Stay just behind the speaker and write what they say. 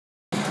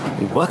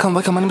Welcome,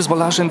 my name is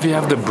Balazs and we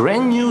have the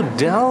brand new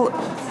Dell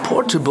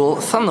Portable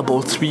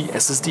Thunderbolt 3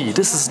 SSD.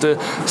 This is the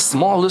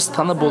smallest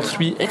Thunderbolt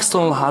 3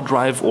 external hard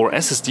drive or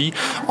SSD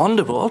on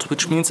the world,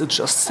 which means it's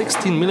just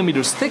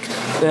 16mm thick.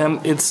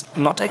 It's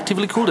not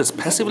actively cooled, it's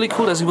passively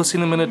cooled, as you will see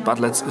in a minute, but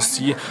let's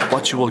see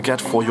what you will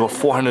get for your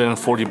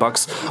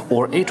 $440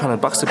 or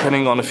 $800,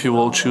 depending on if you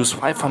will choose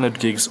 500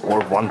 gigs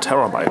or 1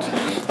 terabyte.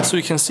 So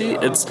you can see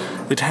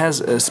it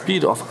has a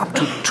speed of up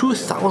to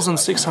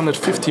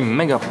 2650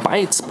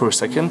 megabytes per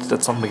second.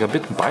 That's not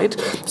megabit, byte.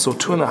 So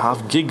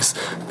 2.5 gigs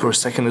per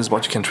second is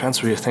what you can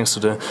transfer here, thanks to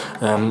the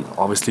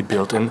obviously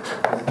built-in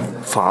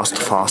fast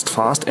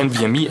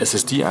NVMe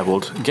SSD, I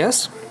would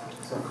guess.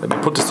 Let me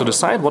put this to the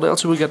side. What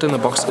else you will get in the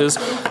box is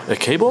a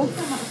cable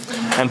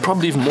and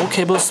probably even more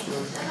cables.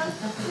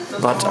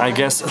 But I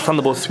guess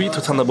Thunderbolt 3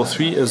 to Thunderbolt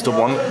 3 is the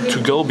one to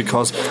go,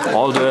 because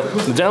all the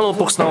Dell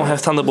notebooks now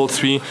have Thunderbolt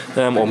 3,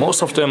 or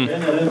most of them,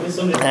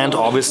 and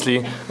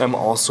obviously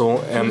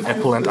also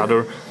Apple and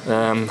other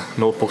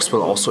notebooks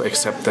will also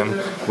accept them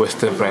with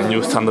the brand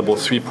new Thunderbolt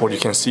 3 port. You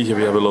can see here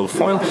we have a little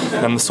foil,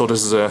 and so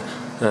this is a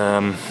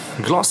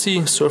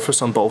glossy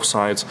surface on both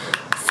sides,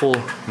 full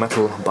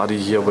metal body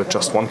here with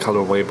just one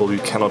color available. You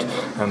cannot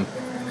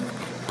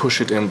push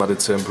it in, but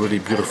it's a really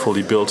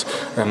beautifully built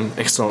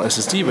external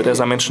SSD. But as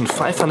I mentioned,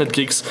 500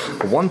 gigs,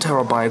 1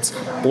 terabyte,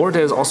 or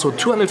there's also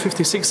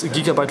 256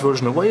 gigabyte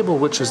version available,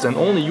 which is then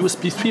only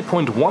USB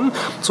 3.1.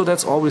 So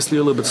that's obviously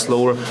a little bit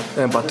slower,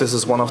 but this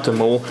is one of the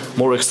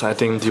more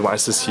exciting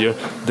devices here,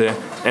 the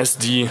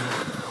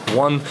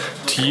SD1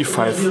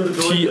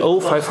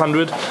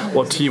 T0500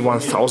 or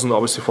T1000,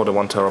 obviously for the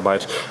 1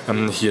 terabyte.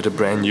 Here the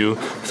brand new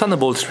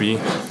Thunderbolt 3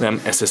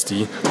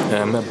 SSD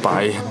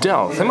by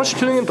Dell. Thank you much for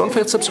tuning in. Don't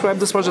forget to subscribe.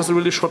 This was just a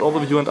really short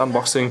overview and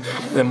unboxing.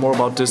 More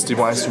about this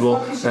device you will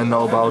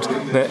know about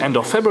the end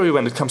of February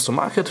when it comes to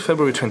market.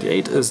 February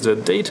 28 is the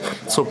date,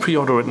 so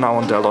pre-order it now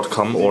on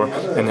Dell.com or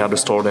any other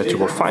store that you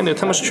will find it.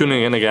 Thank you much for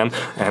tuning in again,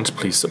 and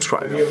please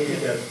subscribe.